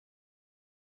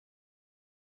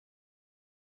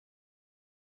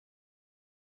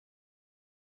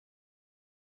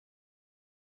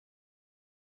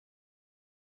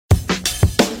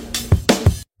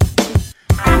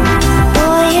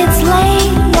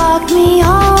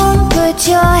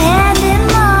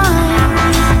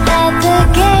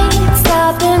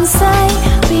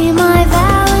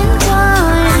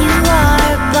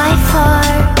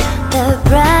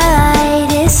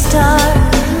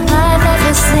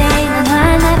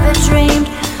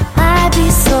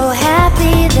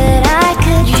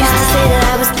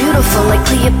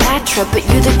extra, but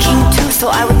you the king too, so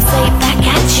I would say it back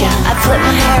at ya. I'd flip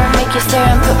my hair and make you stare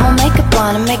and put more makeup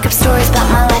on and make up stories about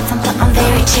my life and put on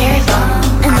very cherry bomb.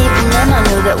 And even then I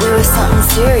knew that we were something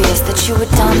serious, that you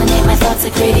would dominate my thoughts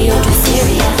like radio to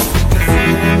Sirius.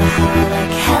 In the hall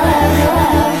like hello,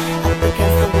 hello, up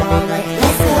against the wall like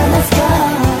let's go, let's go.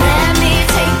 Let me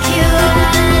take you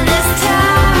out of this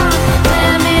town,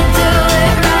 let me do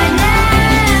it right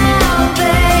now,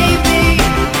 baby.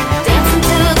 Dancing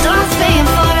till the dawn's being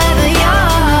forever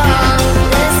young.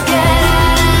 Let's get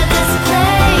out of this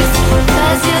place,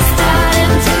 'cause you're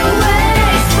starting to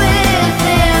waste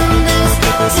within this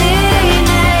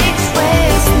teenage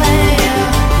wasteland.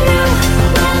 You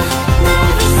will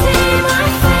never see my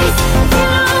face if you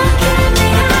don't get me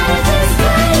out of this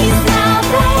place now,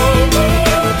 baby.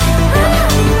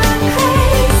 I'm not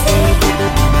crazy.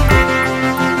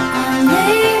 I'm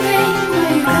leaving,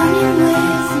 are you coming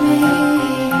with me?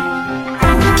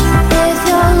 If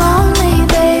you're lonely,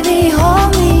 baby, hold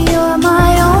me, you're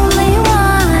my only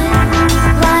one.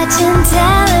 Watching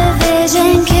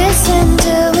television, kissing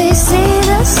till we see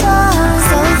the sun.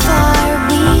 So far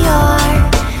we are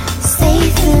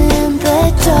safe in the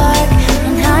dark,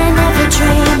 and I never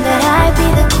dreamed that I'd be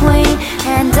the queen,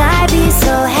 and I'd be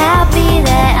so happy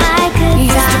that I could die.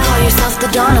 You used to call yourself the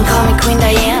Dawn and call me Queen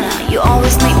Diana. You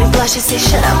always make me blush and say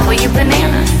shut up or you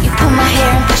banana. You pull my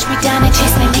hair and push me down and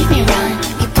chase me, make me run.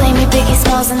 You play me Biggie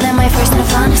Smalls and then my first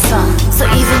Nirvana song. So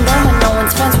even then when no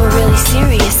one's friends were really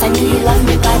serious, I knew you loved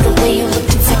me by the way you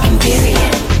looked in second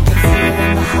period.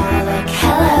 In the hall like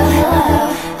hello,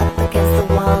 hello, up against the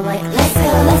wall like let's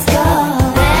go, let's go.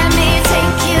 Let me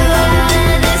take you out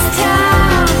of this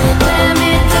town, let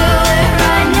me do it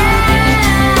right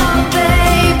now,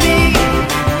 baby.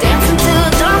 Dancing till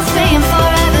the dawn's being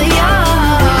forever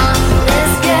young.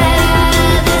 Let's get out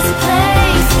of this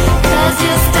place, 'cause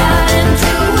you're starting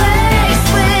to waste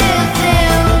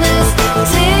within this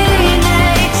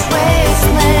teenage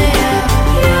wasteland.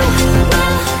 You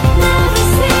will never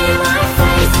see my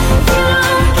face if you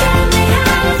don't get me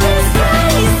out of this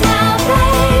place now,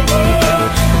 baby.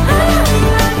 I'm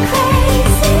not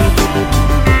crazy.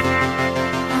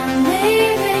 I'm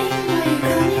leaving, are you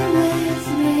coming with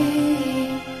me?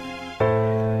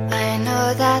 I know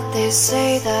that they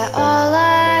say that all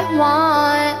I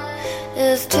want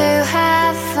is to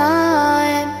have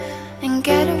fun and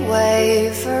get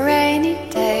away for rainy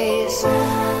days.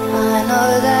 I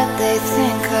know that they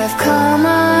think I've come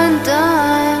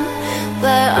undone,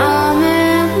 but I'm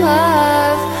in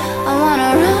love. I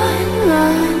wanna run,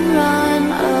 run, run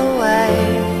away.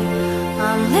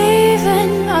 I'm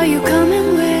leaving, are you coming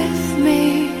with me?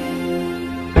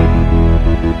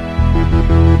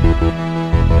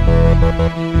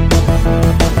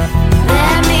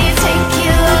 Let me take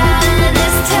you out of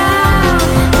this town,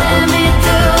 let me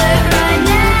do it right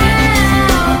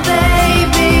now,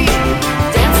 baby.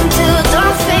 Dancing till the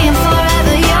dawn's being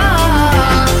forever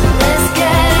young. Let's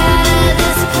get out of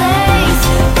this place,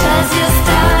 'cause you're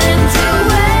starting to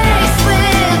waste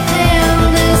within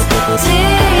this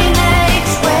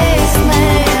teenage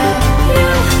wasteland.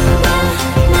 You will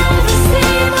never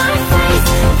see my face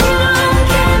if you don't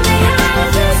get me out of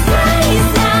this place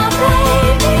now,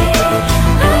 baby.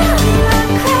 I'm not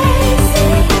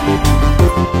crazy.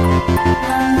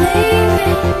 I'm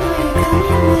leaving, are you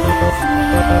coming with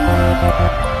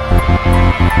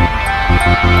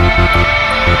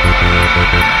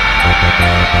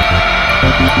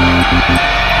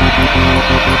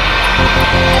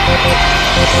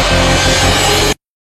me?